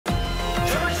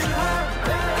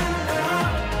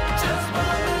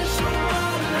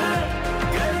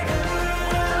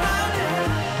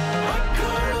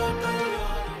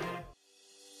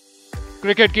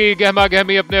Cricket की गहमा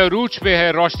गहमी अपने अरूज पे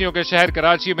है रोशनियों के शहर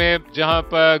कराची में, जहां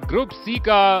पर ग्रुप सी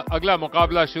का अगला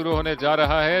मुकाबला शुरू होने जा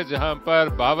रहा है, जहां पर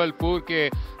बहावलपुर के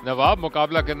नवाब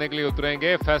मुकाबला करने के लिए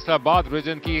उतरेंगे फैसलाबाद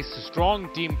रीजन की स्ट्रॉन्ग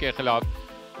टीम के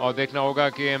खिलाफ। और देखना होगा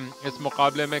कि इस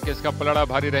मुकाबले में किसका पलड़ा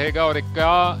भारी रहेगा और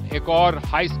क्या एक और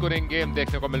हाई स्कोरिंग गेम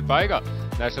देखने को मिल पाएगा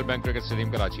national bank cricket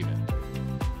stadium Karachi में।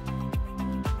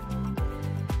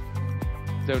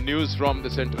 The news from the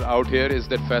center out here is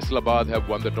that Faisalabad have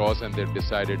won the toss and they've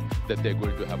decided that they're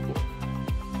going to have ball.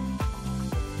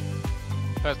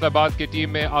 Faisalabad की टीम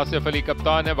में आसिफ अली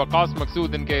कप्तान है, वकास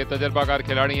मकसूद इनके तजर्बाकार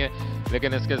खिलाड़ी हैं,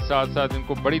 लेकिन इसके साथ साथ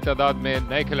इनको बड़ी तादाद में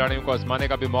नए खिलाड़ियों को आजमाने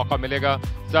का भी मौका मिलेगा।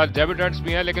 साथ डेब्यूटेंट्स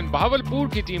भी हैं, लेकिन बहावलपुर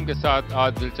की टीम के साथ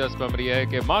आज दिलचस्प अमरी है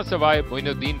कि मां सवाए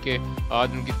मोइनुद्दीन के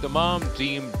आज उनकी तमाम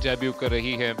टीम डेब्यू कर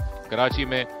रही है कराची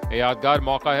में। यादगार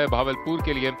मौका है बहावलपुर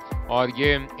के लिए और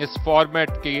ये इस फॉर्मेट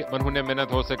की मनहूने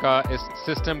मेहनत हो सका, इस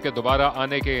सिस्टम के दोबारा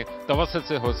आने के तवस्सुत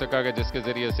से हो सका कि जिसके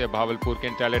जरिए से बहावलपुर के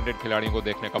इन टैलेंटेड खिलाड़ियों को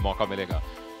देखने का मौका मिलेगा।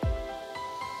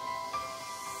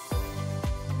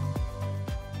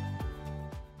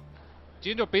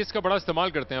 जी, जो पेस का बड़ा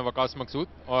इस्तेमाल करते हैं वकास मकसूद,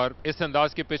 और इस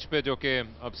अंदाज की पिच पे जो कि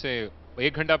अब से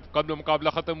 1 घंटा कबल मुकाबला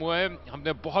खत्म हुआ है,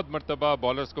 हमने बहुत मरतबा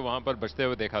बॉलर्स को वहां पर बचते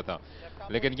हुए देखा था,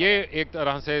 लेकिन ये एक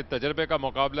तरह से तजर्बे का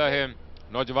मुकाबला है।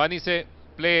 नौजवानी से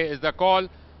play is the call.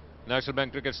 National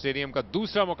bank cricket stadium का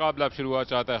दूसरा मुकाबला अब शुरू हुआ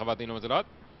चाहता है खवातीन हज़रात।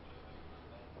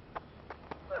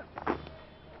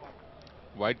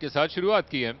 वाइड के साथ शुरुआत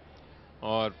की है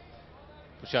और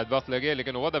शायद वक्त लगे,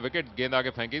 लेकिन ओवर द विकेट गेंद आगे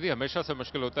फेंकी थी। हमेशा से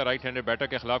मुश्किल होता है राइट हैंडेड बैटर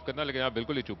के खिलाफ करना, लेकिन आप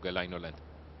बिल्कुल ही चूक गए लाइन और लेंथ।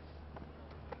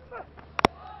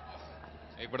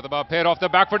 एक मरतबा फिर ऑफ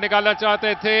द बैकफुट निकालना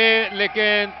चाहते थे,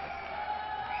 लेकिन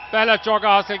पहला चौका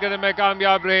हासिल करने में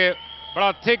कामयाब रहे।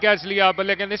 बड़ा थिक कैच लिया,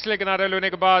 बल्ले के निचले किनारे लेने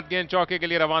के बाद गेंद चौके के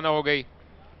लिए रवाना हो गई।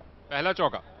 पहला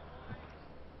चौका।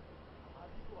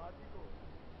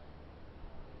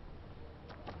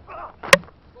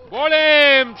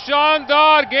 बॉलिंग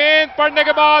शानदार, गेंद पड़ने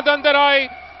के बाद अंदर आई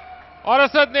और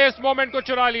असद ने इस मोमेंट को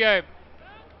चुरा लिया है।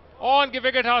 ऑन की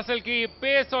विकेट हासिल की,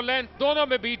 पेस और लेंथ दोनों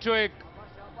में बीच हुए,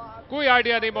 कोई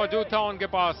आइडिया नहीं मौजूद था उनके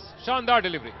पास। शानदार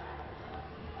डिलीवरी।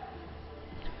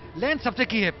 लेंथ सबसे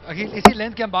की है अखिल, इसी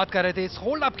लेंथ की हम बात कर रहे थे। इस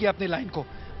होल्ड अप किया अपनी लाइन को,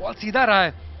 बॉल सीधा रहा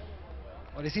है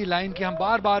और इसी लाइन की हम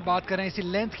बार बार बात कर रहे हैं, इसी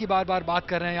लेंथ की बार बार बात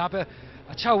कर रहे हैं। यहाँ पे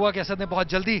अच्छा हुआ कि असद ने बहुत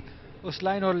जल्दी उस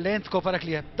लाइन और लेंथ को परख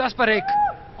लिया। 10 पर 1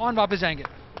 ऑन वापस जाएंगे।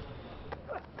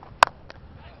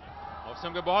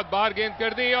 ऑप्शन के बहुत बार गेंद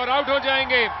कर दी और आउट हो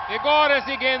जाएंगे। एक और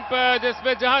ऐसी गेंद पर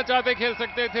जिसमें जहां चाहते खेल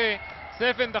सकते थे,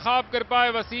 सिर्फ इंतखाब कर पाए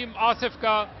वसीम आसिफ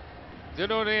का,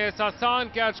 जिन्होंने इस आसान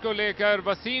कैच को लेकर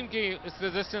वसीम की इस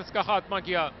रेजिस्टेंस का खात्मा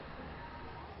किया।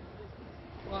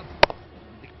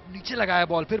 नीचे लगाया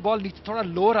बॉल, फिर बॉल नीचे थोड़ा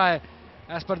लो रहा है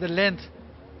एज पर द लेंथ,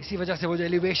 इसी वजह से वो जो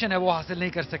एलिवेशन है वो हासिल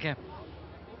नहीं कर सके।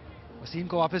 वसीम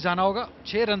को वापस जाना होगा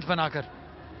 6 रन बनाकर।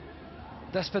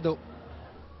 10 पे 2।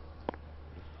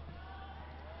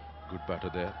 Good batter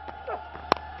there.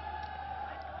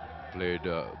 Played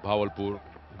Bahawalpur,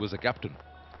 was a captain.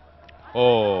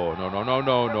 Oh, no, no, no,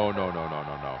 no, no, no, no, no,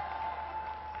 no, no.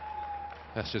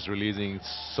 That's just releasing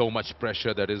so much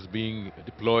pressure that is being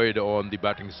deployed on the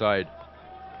batting side.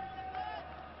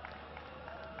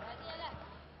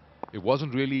 It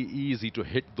wasn't really easy to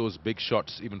hit those big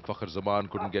shots. Even Fakhr Zaman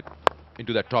couldn't get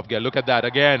into that top gear. Look at that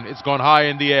again. It's gone high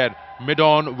in the air.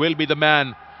 Mid-on will be the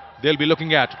man they'll be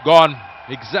looking at. Gone.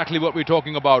 Exactly what we're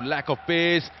talking about. Lack of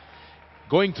pace.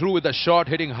 Going through with a shot,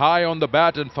 hitting high on the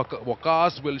bat, and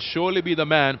Waqas will surely be the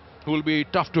man who will be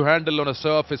tough to handle on a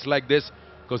surface like this,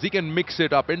 because he can mix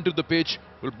it up into the pitch,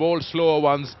 will bowl slower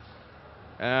ones,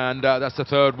 and that's the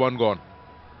third one gone.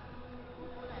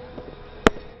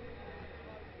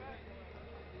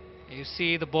 You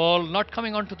see the ball not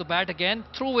coming onto the bat again,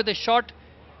 through with a shot,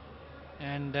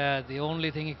 and the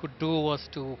only thing he could do was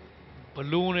to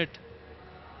balloon it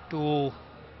to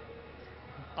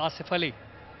Asif Ali.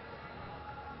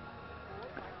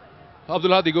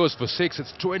 Abdul Hadi goes for 6.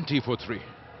 It's 20 for 3.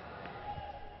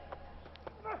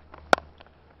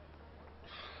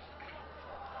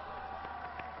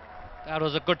 That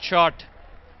was a good shot.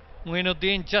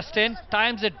 Moinuddin just in,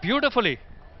 times it beautifully.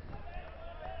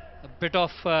 A bit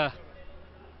of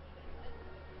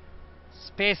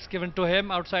space given to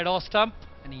him outside off stump,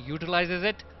 and he utilizes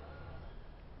it.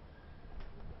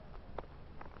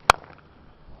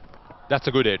 That's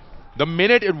a good hit. The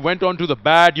minute it went onto the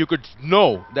bat, you could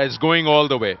know that it's going all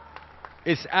the way.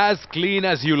 It's as clean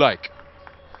as you like.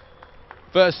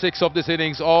 First 6 of this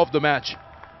innings of the match.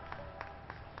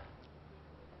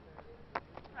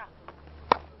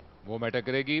 वो matter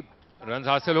करेगी, run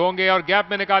हासिल होंगे और gap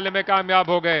में निकालने में कामयाब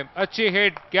हो गए। अच्छी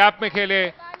हिट, गैप में खेले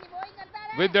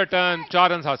विद द टर्न 4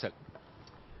 रन हासिल।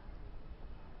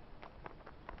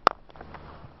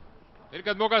 फिर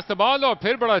कदमों का इस्तेमाल और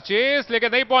फिर बड़ा चेस,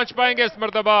 लेकिन नहीं पहुंच पाएंगे इस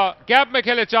मर्तबा। गैप में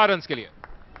खेले 4 रन के लिए।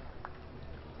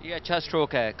 ये अच्छा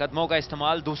स्ट्रोक है, कदमों का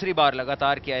इस्तेमाल दूसरी बार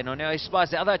लगातार किया इन्होंने और इस बार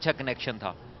ज्यादा अच्छा कनेक्शन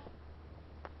था।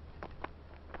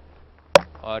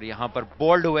 और यहां पर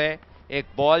बोल्ड हुए एक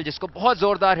बॉल जिसको बहुत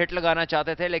जोरदार हिट लगाना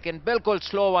चाहते थे, लेकिन बिल्कुल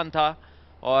स्लो वन था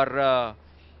और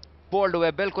बोल्ड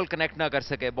हुए बिल्कुल कनेक्ट ना कर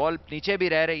सके। बॉल नीचे भी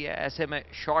रह रही है, ऐसे में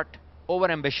शॉट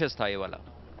ओवर एम्बिशियस था ये वाला।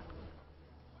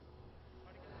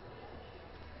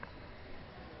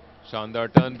 शानदार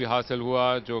टर्न भी हासिल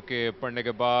हुआ, जो कि पड़ने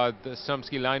के बाद स्टंप्स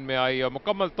की लाइन में आई और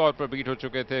मुकम्मल तौर पर बीट हो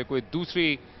चुके थे। कोई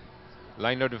दूसरी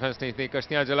लाइन ऑफ डिफेंस नहीं थी,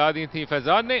 कश्तियां जला दी थी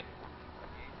फैजान ने।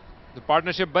 तो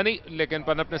पार्टनरशिप बनी लेकिन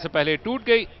पनपने से पहले टूट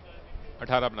गई।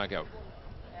 18 बना के out.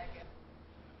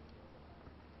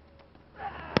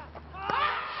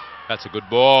 That's a good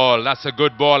ball. That's a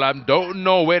good ball. I don't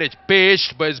know where it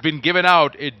pitched, but it's been given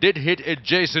out. It did hit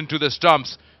adjacent to the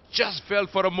stumps. Just fell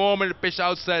for a moment, pitched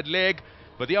outside leg,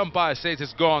 but the umpire says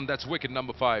it's gone. That's wicket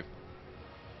number 5.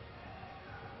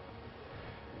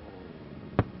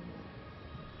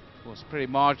 It was pretty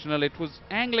marginal. It was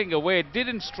angling away. It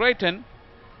didn't straighten.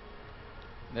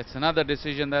 That's another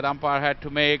decision that umpire had to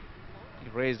make. He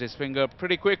raised his finger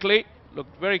pretty quickly.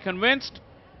 Looked very convinced.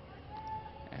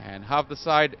 And half the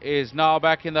side is now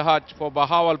back in the hutch for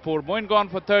Bahawalpur. Moin gone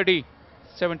for 30,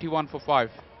 71 for 5.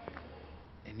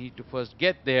 They need to first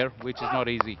get there, which is not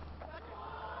easy.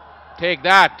 Take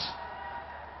that.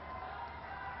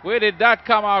 Where did that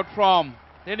come out from?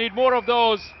 They need more of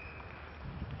those.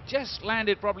 Just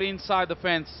landed probably inside the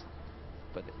fence.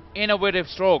 But innovative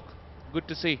stroke. Good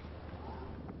to see.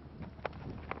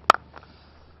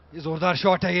 ये जोरदार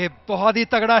shot है, ये बहुत ही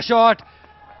तगड़ा shot.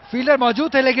 Fielder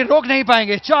मौजूद थे लेकिन रोक नहीं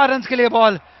पाएंगे। 4 रन के लिए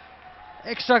बॉल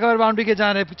एक्स्ट्रा कवर बाउंड्री के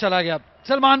जाने चला गया।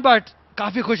 सलमान बट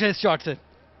काफी खुश है इस शॉट से।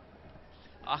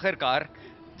 आखिरकार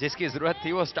जिसकी जरूरत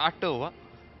थी वो स्टार्ट तो हुआ।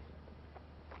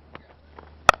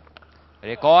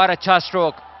 एक और अच्छा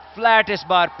स्ट्रोक, फ्लैट इस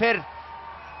बार फिर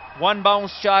 1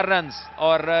 बाउंस 4 रन।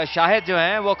 और शाहिद जो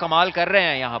हैं वो कमाल कर रहे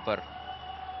हैं यहां पर।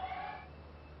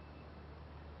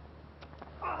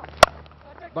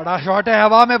 बड़ा शॉट है,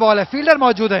 हवा में बॉल है, फील्डर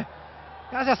मौजूद है,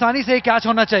 यहां से आसानी से कैच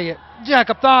होना चाहिए। जी हां,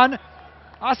 कप्तान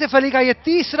आसिफ अली का ये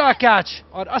तीसरा कैच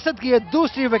और असद की ये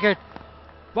दूसरी विकेट।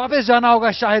 वापस जाना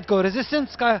होगा शाहिद को।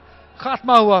 रेजिस्टेंस का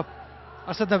खात्मा हुआ,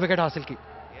 असद ने विकेट हासिल की।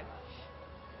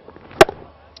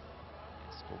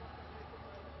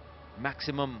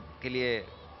 मैक्सिमम के लिए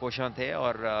कोशिश थे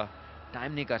और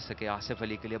टाइम नहीं कर सके आसिफ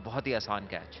अली के लिए। बहुत ही आसान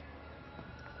कैच।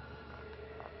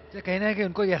 कहना है कि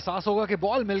उनको ये एहसास होगा कि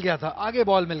बॉल मिल गया था, आगे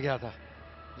बॉल मिल गया था,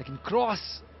 लेकिन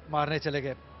क्रॉस मारने चले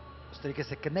गए, उस तरीके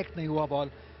से कनेक्ट नहीं हुआ बॉल।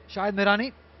 शाहिद मिरानी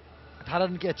 18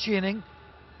 रन की अच्छी इनिंग,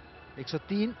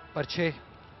 103 पर 6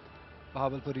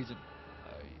 Bahawalpur reason.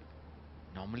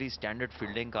 Normally standard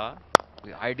fielding का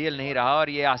कोई आइडियल नहीं रहा और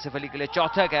ये आसिफ अली के लिए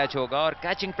चौथा कैच होगा। और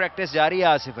कैचिंग प्रैक्टिस जारी है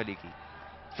आसिफ अली की,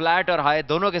 फ्लैट और हाई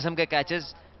दोनों किस्म के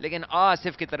कैचेस, लेकिन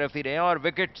आसिफ की तरफ ही रहे हैं और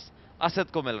विकेट्स असद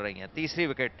को मिल रही हैं। तीसरी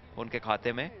विकेट उनके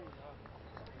खाते में।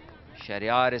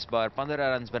 शहरियार इस बार 15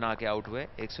 रन बना के आउट हुए,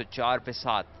 104 पे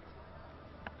 7।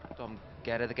 तो हम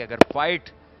कह रहे थे कि अगर फाइट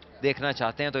देखना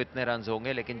चाहते हैं तो इतने रन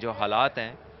होंगे, लेकिन जो हालात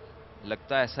हैं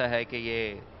लगता ऐसा है कि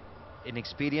ये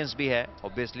इनएक्सपीरियंस भी है।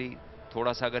 ऑब्वियसली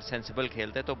थोड़ा सा अगर सेंसिबल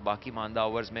खेलते तो बाकी मानदा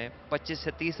ओवर्स में 25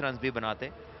 से 30 रन भी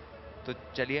बनाते तो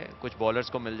चलिए कुछ बॉलर्स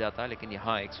को मिल जाता, लेकिन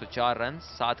यहां 104 रन,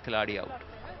 7 खिलाड़ी आउट।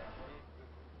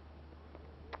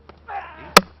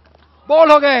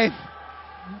 बॉल हो गए।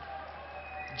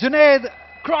 जुनेद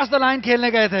क्रॉस द लाइन खेलने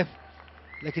गए थे,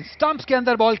 लेकिन स्टंप्स के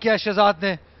अंदर बॉल किया शहजाद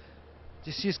ने,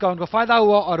 जिस चीज का उनको फायदा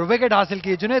हुआ और विकेट हासिल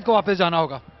की। जुनेद को वापस जाना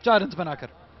होगा 4 रन बनाकर।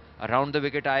 अराउंड द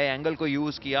विकेट आए, एंगल को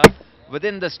यूज किया विद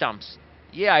इन द स्टंप्स।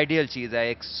 ये आइडियल चीज है।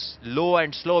 एक लो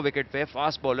एंड स्लो विकेट पे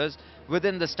fast bowlers with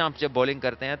in the stumps जब बॉलिंग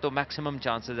करते हैं तो मैक्सिमम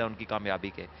चांसेस है उनकी कामयाबी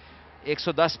के।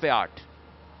 110 पे 8।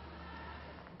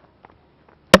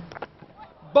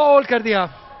 बॉल कर दिया,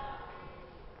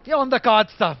 ये ऑन द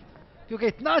कार्ड्स था, क्योंकि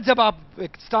इतना जब आप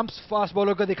एक स्टंप्स फास्ट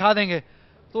बॉलर को दिखा देंगे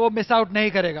तो वो मिस आउट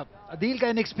नहीं करेगा। अदील का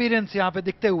इनएक्सपीरियंस यहां पे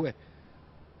दिखते हुए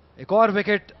एक और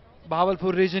विकेट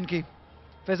बहावलपुर रीजन की।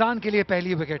 फैजान के लिए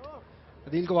पहली विकेट।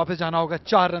 अदील को वापस जाना होगा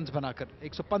 4 रन बनाकर,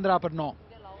 115 पर 9।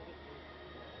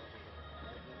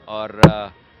 और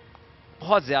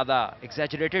बहुत ज्यादा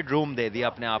एक्सैचुरेटेड रूम दे दिया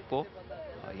अपने आप को,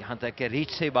 यहां तक कि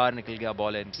रीच से ही बाहर निकल गया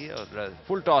बॉल इनकी और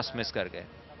फुल टॉस मिस कर गए।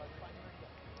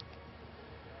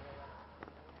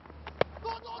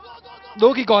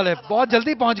 2 की कॉल है, बहुत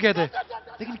जल्दी पहुंच गए थे,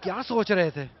 लेकिन क्या सोच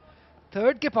रहे थे?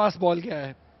 थर्ड के पास बॉल गया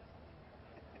है,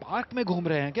 पार्क में घूम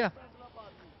रहे हैं क्या?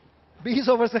 20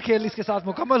 ओवर्स का खेल इसके साथ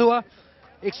मुकम्मल हुआ।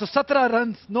 117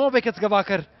 रन 9 विकेट्स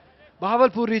गवाकर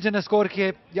बहावलपुर रीजन ने स्कोर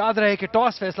किए। याद रहे कि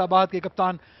टॉस फैसलाबाद के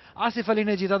कप्तान आसिफ अली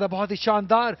ने जीता था। बहुत ही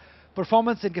शानदार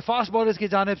परफॉर्मेंस इनके फास्ट बॉलर्स की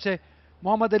जानिब से।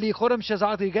 मोहम्मद अली, खुरम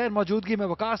शहजाद की गैर मौजूदगी में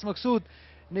वकास मकसूद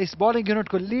ने इस बॉलिंग यूनिट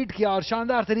को लीड किया और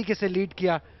शानदार तरीके से लीड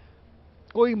किया।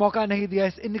 कोई मौका नहीं दिया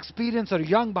इस इनएक्सपीरियंस और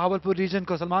यंग बहावलपुर रीजन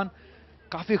को। सलमान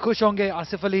काफी खुश होंगे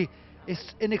आसिफ अली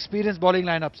इस इनएक्सपीरियंस बॉलिंग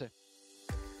लाइनअप से।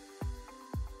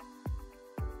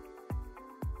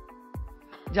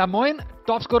 जहां मोइन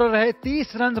टॉप स्कोरर रहे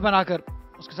 30 रन बनाकर,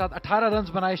 उसके साथ 18 रन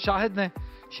बनाए शाहिद ने,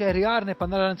 शहरियार ने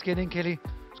 15 रन की इनिंग खेली।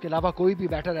 उसके अलावा कोई भी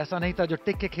बैटर ऐसा नहीं था जो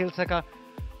टिक के खेल सका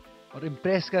और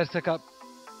इंप्रेस कर सका।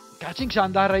 कैचिंग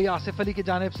शानदार रही आसिफ अली की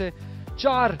जानिब से।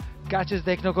 4 कैचेस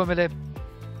देखने को मिले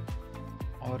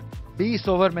और 20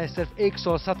 ओवर में सिर्फ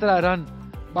 117 रन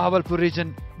बहावलपुर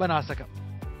रीजन बना सका।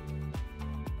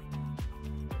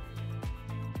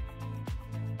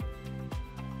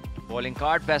 बॉलिंग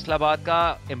कार्ड फैसलाबाद का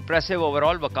इंप्रेसिव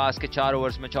ओवरऑल। वकास के 4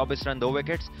 ओवर्स में 24 run 2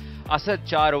 wickets, Asad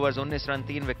 4 overs 19 run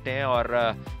 3 विकेटें और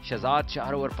शहजाद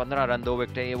 4 ओवर 15 रन 2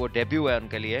 विकेटें। ये वो डेब्यू है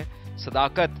उनके लिए।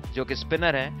 सदाकत जो कि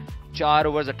स्पिनर हैं 4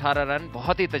 ओवर्स 18 रन,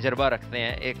 बहुत ही तजर्बा रखते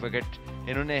हैं, 1 विकेट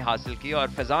इन्होंने हासिल की। और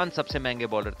फैजान सबसे महंगे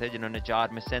बॉलर थे जिन्होंने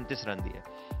 4 में 37 रन दिए।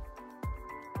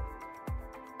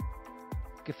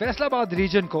 कि फैसलाबाद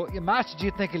रीजन को ये मैच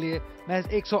जीतने के लिए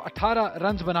महज 118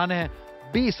 रन बनाने हैं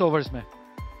 20 ओवर्स में।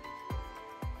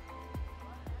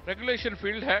 रेगुलेशन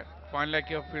फील्ड है, फाइन लेग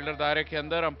के फील्डर दायरे के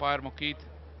अंदर। अंपायर मुकीत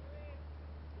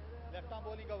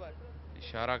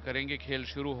इशारा करेंगे खेल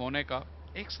शुरू होने का।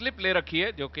 एक स्लिप ले रखी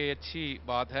है जो कि अच्छी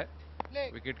बात है,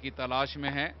 विकेट की तलाश में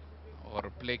है और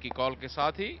प्ले की कॉल के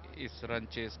साथ ही इस रन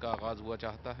चेस का आगाज हुआ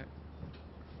चाहता है।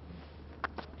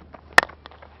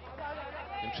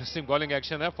 इंटरेस्टिंग बॉलिंग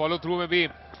एक्शन है। फॉलो थ्रू में भी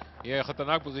ये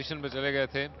खतरनाक पोजीशन में चले गए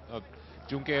थे। अब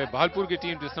चूंकि बहावलपुर की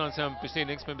टीम, जिस तरह से हम पिछले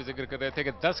इनिंग्स में भी जिक्र कर रहे थे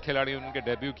कि 10 खिलाड़ी उनके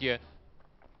डेब्यू किए,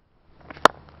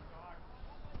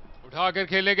 उठाकर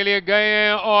खेलने के लिए गए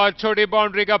हैं और छोटी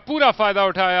बाउंड्री का पूरा फायदा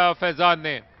उठाया फैजान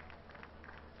ने।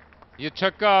 ये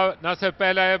छक्का न सिर्फ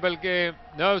पहला है बल्कि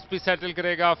नर्व्स भी सेटल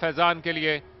करेगा फैजान के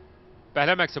लिए,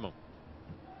 पहला मैक्सिमम।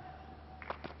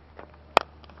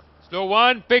 स्लो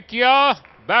वन पिक किया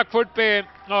बैकफुट पे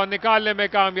और निकालने में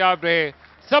कामयाब रहे।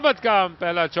 सबद का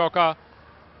पहला चौका।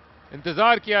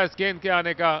 इंतजार किया इस गेंद के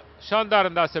आने का, शानदार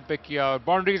अंदाज से पिक किया और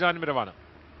बाउंड्रीज आने में रवाना।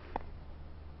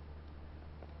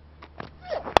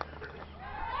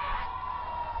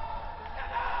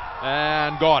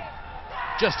 And gone.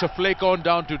 Just a flick on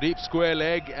down to deep square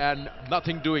leg and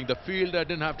nothing doing. The fielder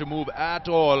didn't have to move at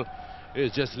all.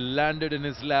 It just landed in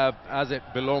his lap as it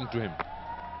belonged to him.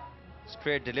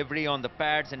 Straight delivery on the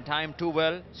pads and timed too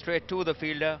well. Straight to the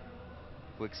fielder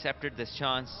who accepted this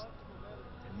chance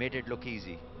and made it look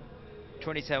easy.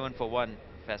 27 for 1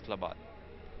 Faisalabad.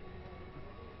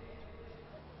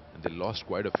 And they lost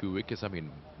quite a few wickets. I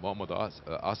mean, Mohammad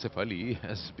Asif Ali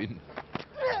has been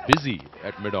busy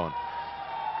at mid-on.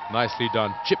 Nicely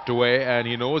done, chipped away, and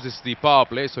he knows it's the power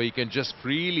play, so he can just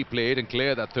freely play it and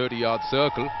clear that 30-yard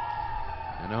circle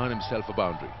and earn himself a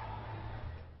boundary.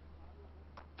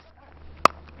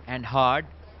 And hard.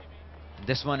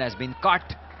 This one has been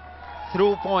cut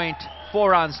through point.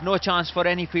 4 runs, no chance for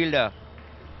any fielder.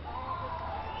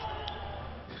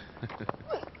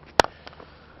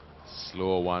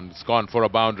 Slower one, it's gone for a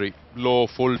boundary. Low,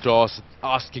 full toss,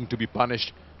 asking to be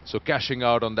punished. So cashing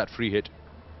out on that free hit.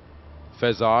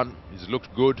 Faizan, he's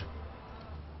looked good.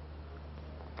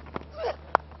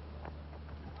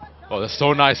 Oh, that's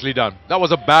so nicely done. That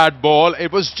was a bad ball.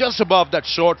 It was just above that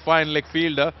short fine leg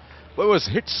fielder, but it was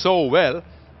hit so well.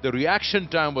 The reaction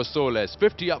time was so less.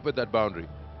 50 up with that boundary.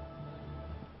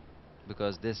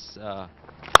 Because this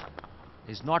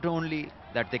is not only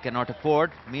that they cannot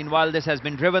afford. Meanwhile, this has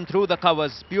been driven through the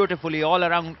covers beautifully all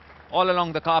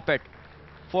along the carpet.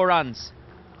 4 runs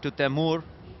to Taimur.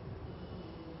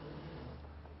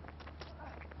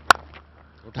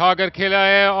 उठाकर खेला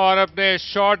है और अपने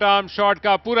short arm shot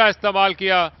का पूरा इस्तेमाल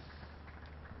किया।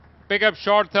 Pickup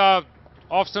shot था,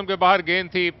 ऑफ स्टंप के बाहर गेंद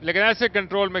थी, लेकिन ऐसे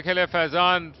कंट्रोल में खेले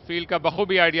फैजान। फील्ड का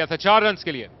बखूबी आइडिया था 4 रन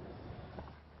के लिए,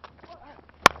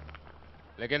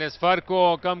 लेकिन इस फर्क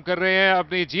को कम कर रहे हैं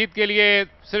अपनी जीत के लिए।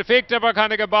 सिर्फ एक टप्पा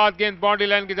खाने के बाद गेंद बाउंड्री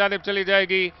लाइन की जानिब चली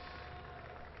जाएगी।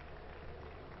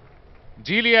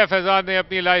 जी लिया फैजान ने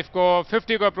अपनी लाइफ को।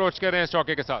 50 को अप्रोच कर रहे हैं इस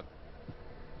चौके के साथ।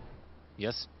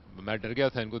 यस, मैं डर गया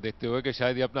था इनको देखते हुए कि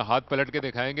शायद ये अपना हाथ पलट के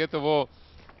दिखाएंगे, तो वो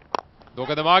 2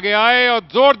 कदम आगे आए और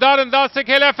जोरदार अंदाज से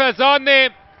खेला फैजान ने।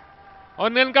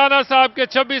 और ननकाना साहब के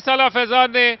 26 साल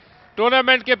फैजान ने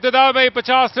टूर्नामेंट की इब्तिदा में ही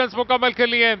 50 रन मुकम्मल कर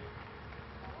लिए।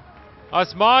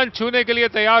 आसमान छूने के लिए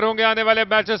तैयार होंगे आने वाले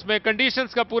मैचेस में।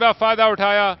 कंडीशंस का पूरा फायदा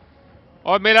उठाया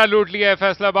और मेला लूट लिया है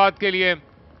फैसलाबाद के लिए।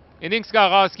 इनिंग्स का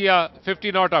आगाज किया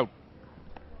 50 नॉट आउट।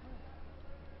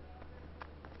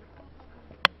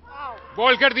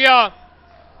 बॉल कर दिया,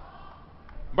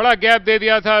 बड़ा गैप दे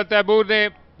दिया था तैमूर ने,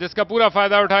 जिसका पूरा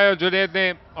फायदा उठाया जुनैद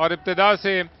ने। और इब्तिदा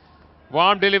से वो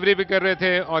आर्म डिलीवरी भी कर रहे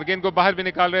थे और गेंद को बाहर भी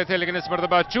निकाल रहे थे, लेकिन इस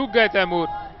मरतबा चूक गए तैमूर।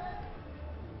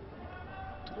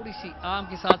 थोड़ी सी आर्म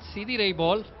के साथ सीधी रही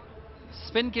बॉल,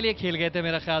 स्पिन के लिए खेल गए थे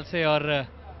मेरा ख्याल से, और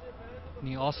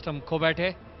ऑस्टम खो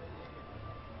बैठे।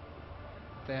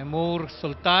 तैमूर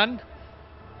सुल्तान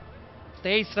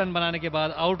 23 रन बनाने के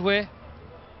बाद आउट हुए।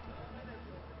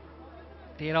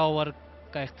 13 ओवर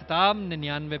का इख्तिताम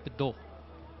 99 पे 2।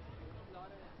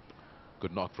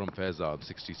 Good knock from Faisal,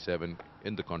 67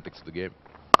 in the context of the game.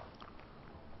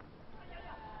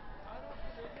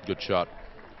 Good shot.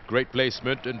 Great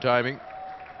placement and timing.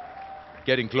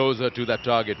 Getting closer to that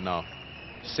target now.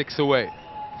 6 away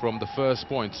from the first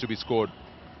points to be scored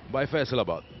by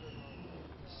Faisalabad.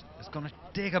 It's going to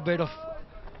take a bit of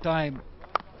time.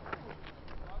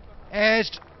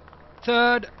 Edged,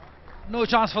 third, no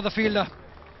chance for the fielder.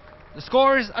 The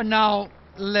scores are now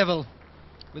level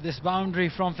with this boundary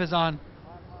from Fizan.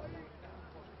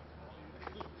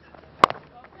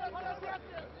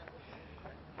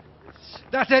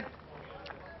 That's it.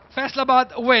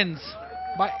 Faisalabad wins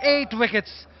by 8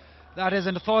 wickets. That is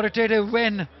an authoritative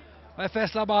win by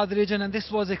Faisalabad region, and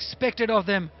this was expected of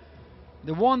them.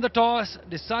 They won the toss,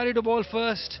 decided to bowl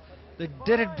first. They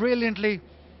did it brilliantly.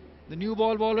 The new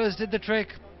ball bowlers did the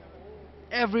trick.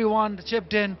 Everyone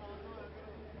chipped in.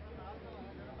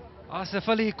 Asif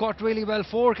Ali caught really well,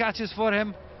 4 catches for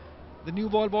him. The new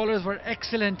ball bowlers were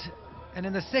excellent, and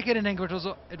in the second inning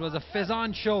it was a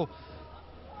Fizan show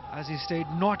as he stayed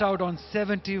not out on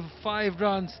 75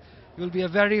 runs. He will be a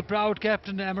very proud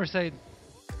captain, Emerside.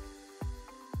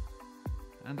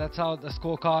 And that's how the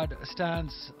scorecard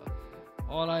stands.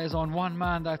 All eyes on one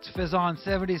man, that's Fizan,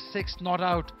 76 not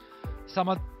out.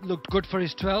 Samad looked good for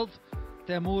his 12.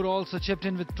 Taimoor also chipped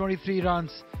in with 23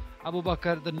 runs. Abu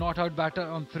Bakr, the not out batter,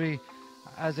 on 3,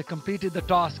 as they completed the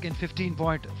task in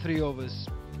 15.3 overs.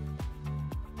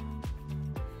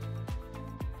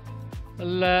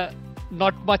 Well,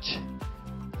 not much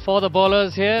for the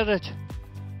bowlers here.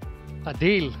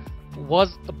 Adil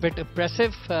was a bit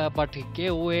impressive, but he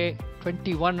gave away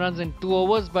 21 runs in 2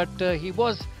 overs, but he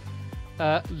was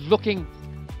looking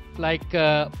like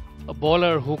a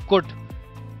bowler who could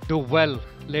do well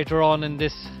later on in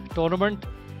this tournament.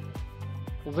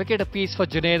 Wicket apiece for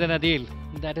Junaid and Adil.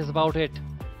 That is about it.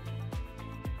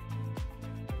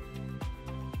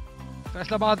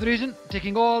 Faisalabad region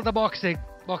taking all the boxes,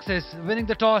 winning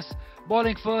the toss,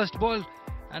 bowling first,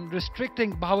 and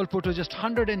restricting Bahawalpur to just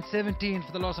 117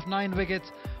 for the loss of 9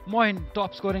 wickets. Moin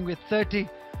top scoring with 30.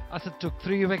 Asad took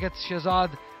 3 wickets.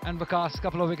 Shahzad and Vikas,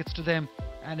 couple of wickets to them.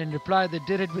 And in reply, they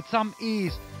did it with some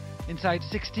ease. Inside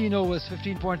 16 overs,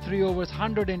 15.3 overs,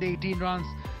 118 runs.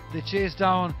 They chased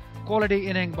down. Quality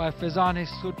inning by Fizan. He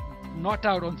stood not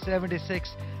out on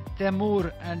 76.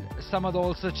 Taimoor and Samad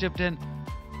also chipped in.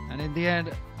 And in the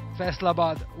end,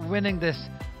 Faisalabad winning this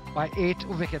by 8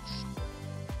 wickets.